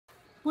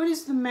What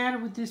is the matter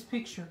with this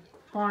picture?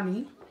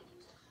 Barney.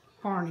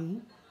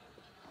 Barney.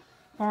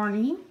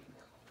 Barney.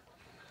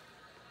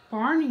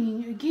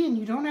 Barney. Again,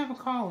 you don't have a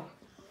collar.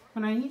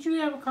 When I need you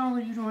to have a collar,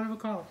 you don't have a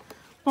collar.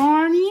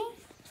 Barney.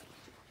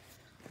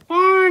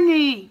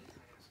 Barney.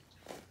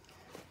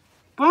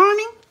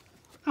 Barney.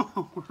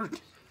 Oh, word.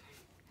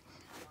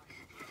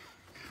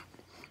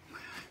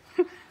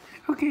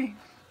 Okay.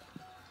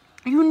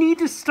 You need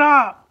to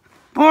stop.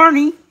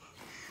 Barney.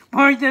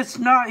 Barney, that's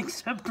not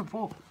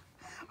acceptable.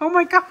 Oh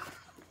my God.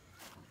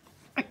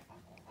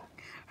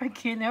 I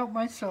can't help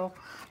myself.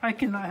 I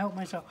cannot help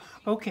myself.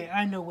 Okay,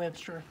 I know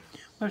Webster.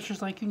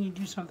 Webster's like, you need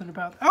to do something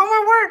about that. Oh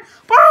my word.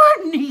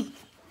 Barney.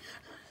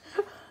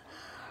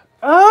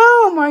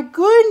 Oh my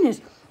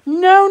goodness.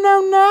 No,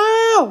 no,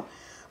 no.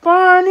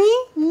 Barney.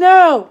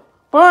 No.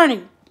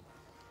 Barney.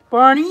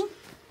 Barney.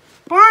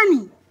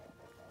 Barney.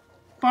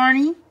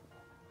 Barney.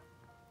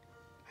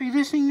 Are you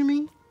listening to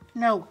me?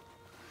 No.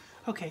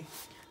 Okay.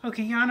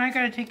 Okay, Yana, I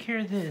gotta take care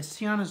of this.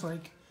 Yana's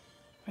like,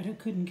 I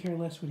couldn't care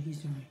less what he's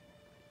doing.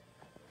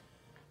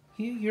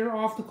 You're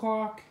off the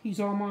clock.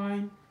 He's all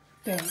mine.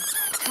 Thanks.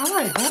 All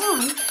right, hold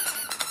on.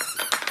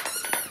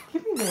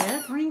 Give me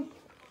that.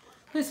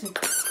 Listen.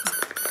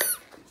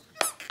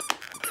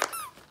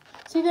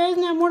 See, that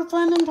isn't that more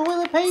fun than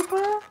toilet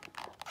paper?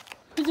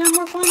 Is that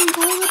more fun than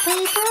toilet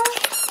paper?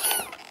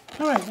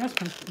 All right, that's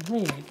my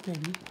leg,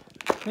 baby.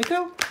 Let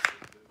go.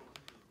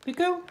 Let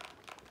go.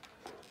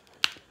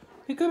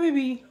 Let go,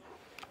 baby.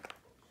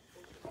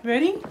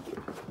 Ready?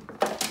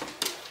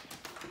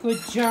 Good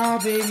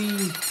job,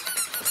 baby.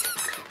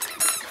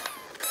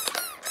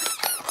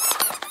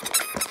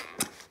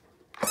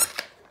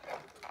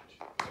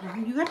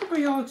 You got to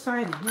be all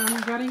excited. Now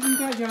you got even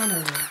got John over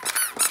there.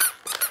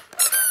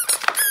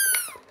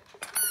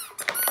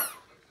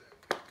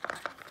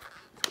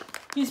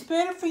 It's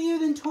better for you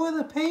than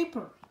toilet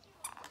paper.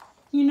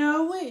 You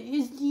know it.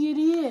 It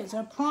is.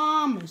 I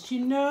promise.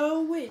 You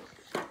know it.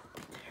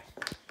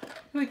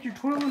 Like you're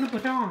twirling a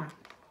baton.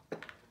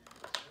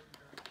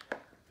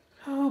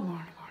 Oh,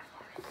 Barney, Barney,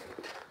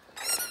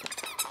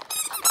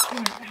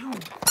 Barney. Ow.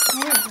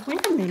 Oh,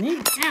 wait a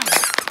minute. Ow.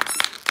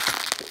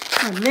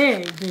 My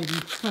leg, baby.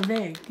 My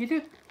leg. Get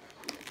it?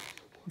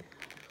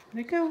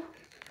 Let go.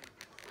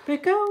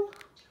 Let go.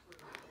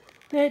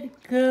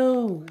 Let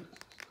go.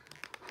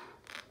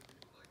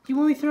 You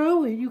want me to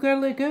throw it? You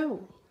gotta let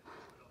go.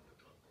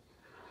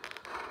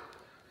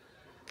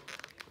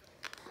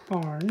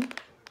 Barn.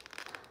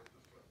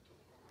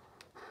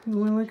 You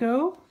wanna let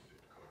go?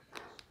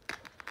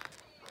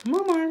 Come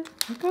on, Barn.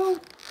 Let go.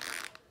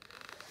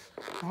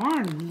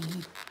 Barney.